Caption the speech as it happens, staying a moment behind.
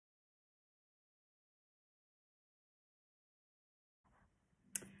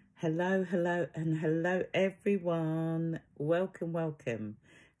Hello, hello, and hello, everyone. Welcome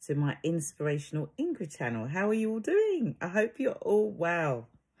to my Inspirational Ingrid channel. How are you all doing? I hope you're all well.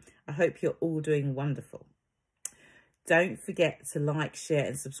 I hope you're all doing wonderful. Don't forget to like, share,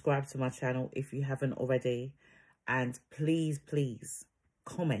 and subscribe to my channel if you haven't already. And please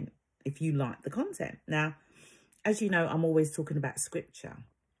comment if you like the content. Now, as you know, I'm always talking about scripture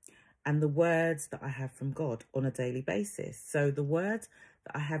and the words that I have from God on a daily basis. So the word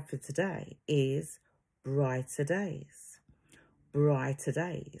that I have for today is brighter days. Brighter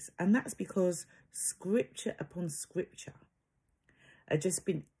days. And that's because scripture upon scripture have just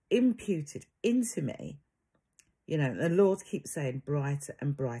been imputed into me. You know, the Lord keeps saying brighter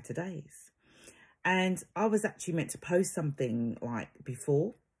and brighter days. And I was actually meant to post something like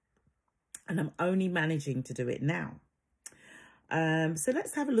before, and I'm only managing to do it now. So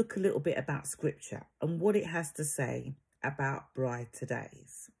let's have a look a little bit about scripture and what it has to say about brighter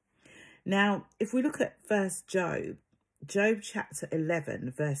days. Now, if we look at first Job chapter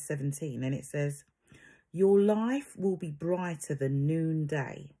 11, verse 17, and it says, "Your life will be brighter than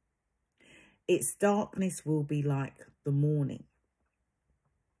noonday. Its darkness will be like the morning.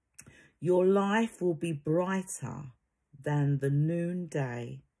 Your life will be brighter than the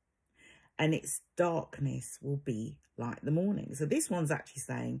noonday, and its darkness will be like the morning." So this one's actually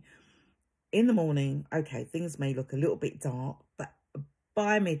saying, in the morning, okay, things may look a little bit dark, but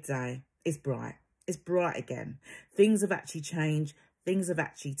by midday, it's bright. It's bright again. Things have actually changed. Things have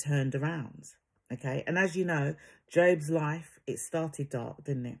actually turned around, okay? And as you know, Job's life, it started dark,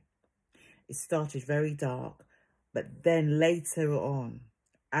 didn't it? It started very dark, but then later on,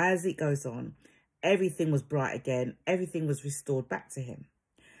 as it goes on, everything was bright again. Everything was restored back to him.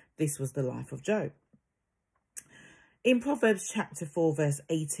 This was the life of Job. In Proverbs chapter 4, verse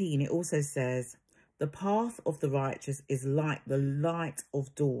 18, it also says, "The path of the righteous is like the light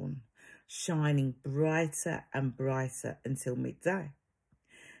of dawn, shining brighter and brighter until midday."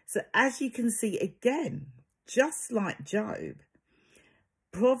 So as you can see again, just like Job,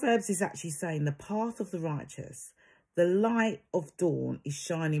 Proverbs is actually saying the path of the righteous, the light of dawn is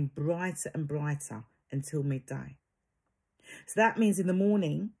shining brighter and brighter until midday. So that means in the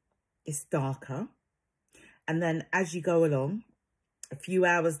morning, it's darker. And then as you go along, a few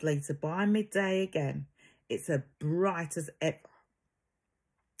hours later, by midday again, it's as bright as ever.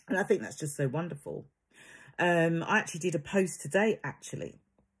 And I think that's just so wonderful. I actually did a post today, actually.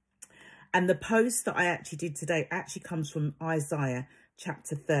 And the post that I actually did today actually comes from Isaiah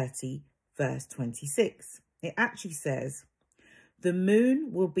chapter 30, verse 26. It actually says, "The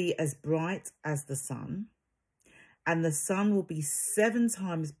moon will be as bright as the sun, and the sun will be 7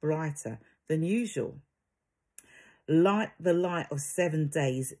 times brighter than usual, like the light of 7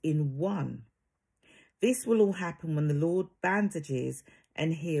 days in one. This will all happen when the Lord bandages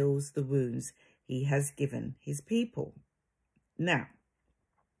and heals the wounds he has given his people." Now,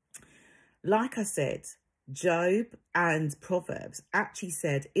 like I said, Job and Proverbs actually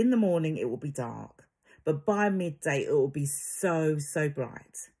said in the morning it will be dark, but by midday it will be so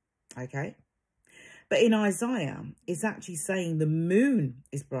bright, okay? But in Isaiah, it's actually saying the moon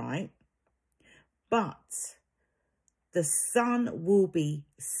is bright, but the sun will be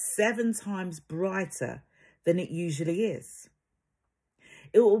 7 times brighter than it usually is.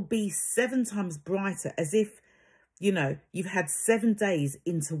 It will be 7 times brighter, as if, you know, you've had 7 days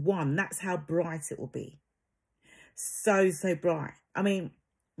into one. That's how bright it will be. So bright. I mean,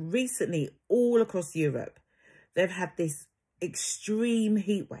 recently, all across Europe, they've had this extreme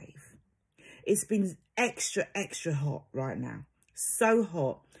heat wave. It's been extra hot right now. So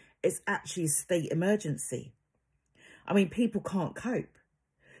hot, it's actually a state emergency. I mean, people can't cope.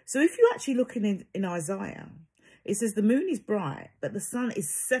 So if you actually look in Isaiah, it says the moon is bright, but the sun is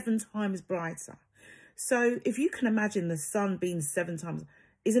 7 times brighter. So if you can imagine the sun being 7 times,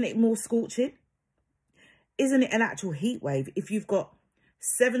 isn't it more scorching? Isn't it an actual heat wave if you've got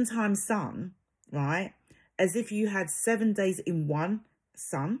 7 times sun, right? As if you had 7 days in one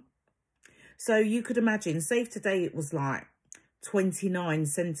sun. So you could imagine, say if today it was like 29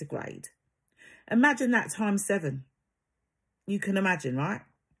 centigrade. Imagine that times 7. You can imagine, right?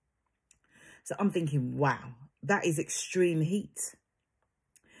 So I'm thinking, wow, that is extreme heat.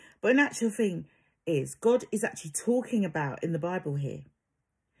 But an actual thing is, God is actually talking about in the Bible here.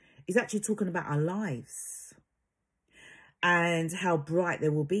 He's actually talking about our lives and how bright they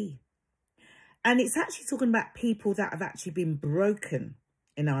will be. And it's actually talking about people that have actually been broken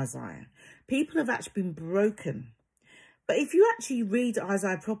in Isaiah. People have actually been broken. But if you actually read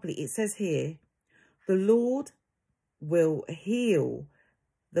Isaiah properly, it says here, the Lord will heal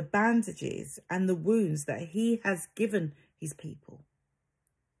the bandages and the wounds that he has given his people.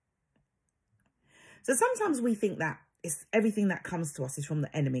 So sometimes we think that it's everything that comes to us is from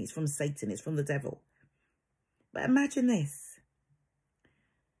the enemy, it's from Satan, it's from the devil. But imagine this.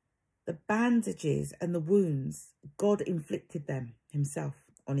 The bandages and the wounds, God inflicted them himself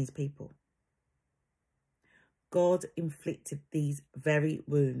on his people. God inflicted these very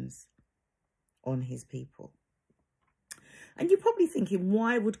wounds on his people. And you're probably thinking,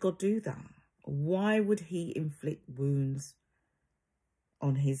 why would God do that? Why would he inflict wounds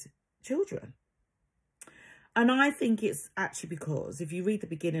on his children? And I think it's actually because if you read the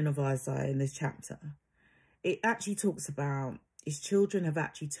beginning of Isaiah in this chapter, it actually talks about his children have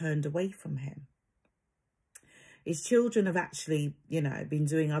actually turned away from him. His children have actually, been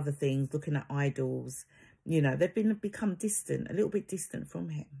doing other things, looking at idols. They've become distant, a little bit distant from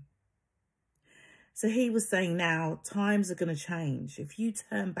him. So he was saying now, times are going to change. If you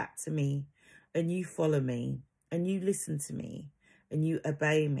turn back to me and you follow me and you listen to me and you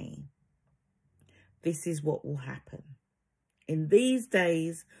obey me, this is what will happen. In these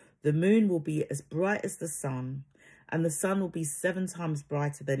days, the moon will be as bright as the sun, and the sun will be 7 times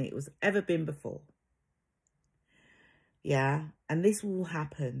brighter than it was ever been before. Yeah, and this will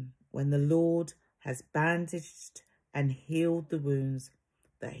happen when the Lord has bandaged and healed the wounds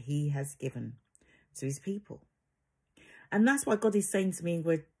that he has given to his people. And that's why God is saying to me,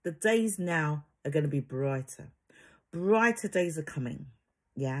 Ingrid, the days now are going to be brighter. Brighter days are coming.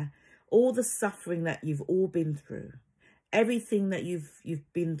 Yeah. All the suffering that you've all been through, everything that you've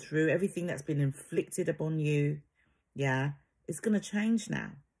been through, everything that's been inflicted upon you, yeah, it's going to change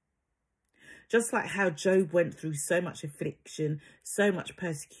now. Just like how Job went through so much affliction, so much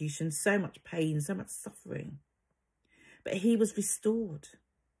persecution, so much pain, so much suffering. But he was restored.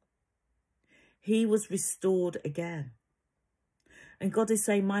 He was restored again. And God is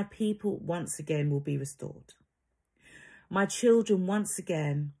saying, my people once again will be restored. My children once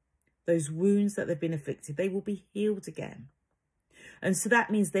again, those wounds that they've been afflicted, they will be healed again. And so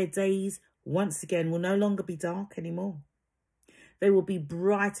that means their days once again will no longer be dark anymore. They will be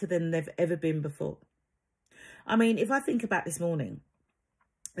brighter than they've ever been before. I mean, if I think about this morning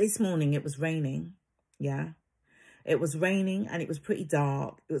it was raining. Yeah. It was raining and it was pretty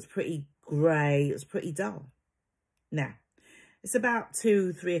dark. It was pretty grey. It was pretty dull. Now, it's about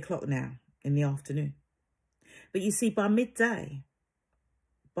 2-3 o'clock now in the afternoon. But you see, by midday,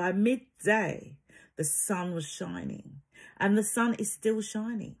 the sun was shining. And the sun is still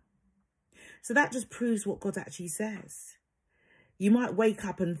shining. So that just proves what God actually says. You might wake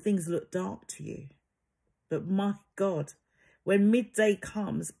up and things look dark to you. But my God, when midday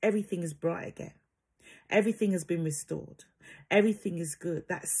comes, everything is bright again. Everything has been restored. Everything is good.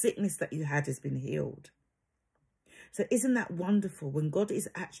 That sickness that you had has been healed. So isn't that wonderful when God is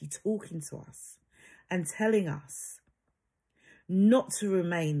actually talking to us and telling us not to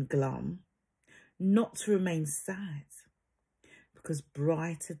remain glum, not to remain sad, because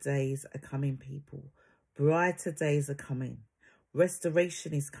brighter days are coming, people. Brighter days are coming.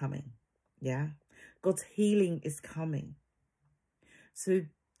 Restoration is coming. Yeah. God's healing is coming. So,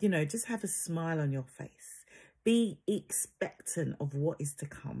 just have a smile on your face. Be expectant of what is to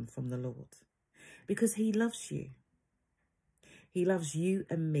come from the Lord, because he loves you. He loves you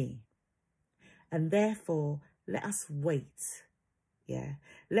and me. And therefore, let us wait. Yeah.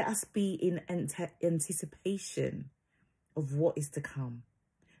 Let us be in anticipation of what is to come.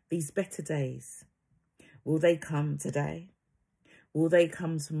 These better days. Will they come today? Will they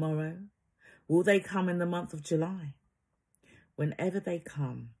come tomorrow? Will they come in the month of July? Whenever they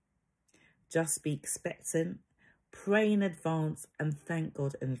come, just be expectant, pray in advance, and thank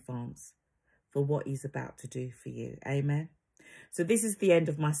God in advance for what he's about to do for you. Amen. So this is the end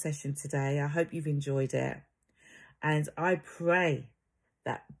of my session today. I hope you've enjoyed it. And I pray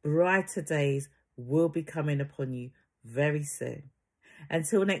that brighter days will be coming upon you very soon.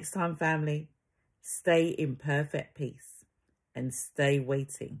 Until next time, family, stay in perfect peace and stay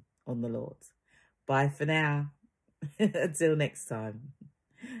waiting on the Lord. Bye for now. Until next time.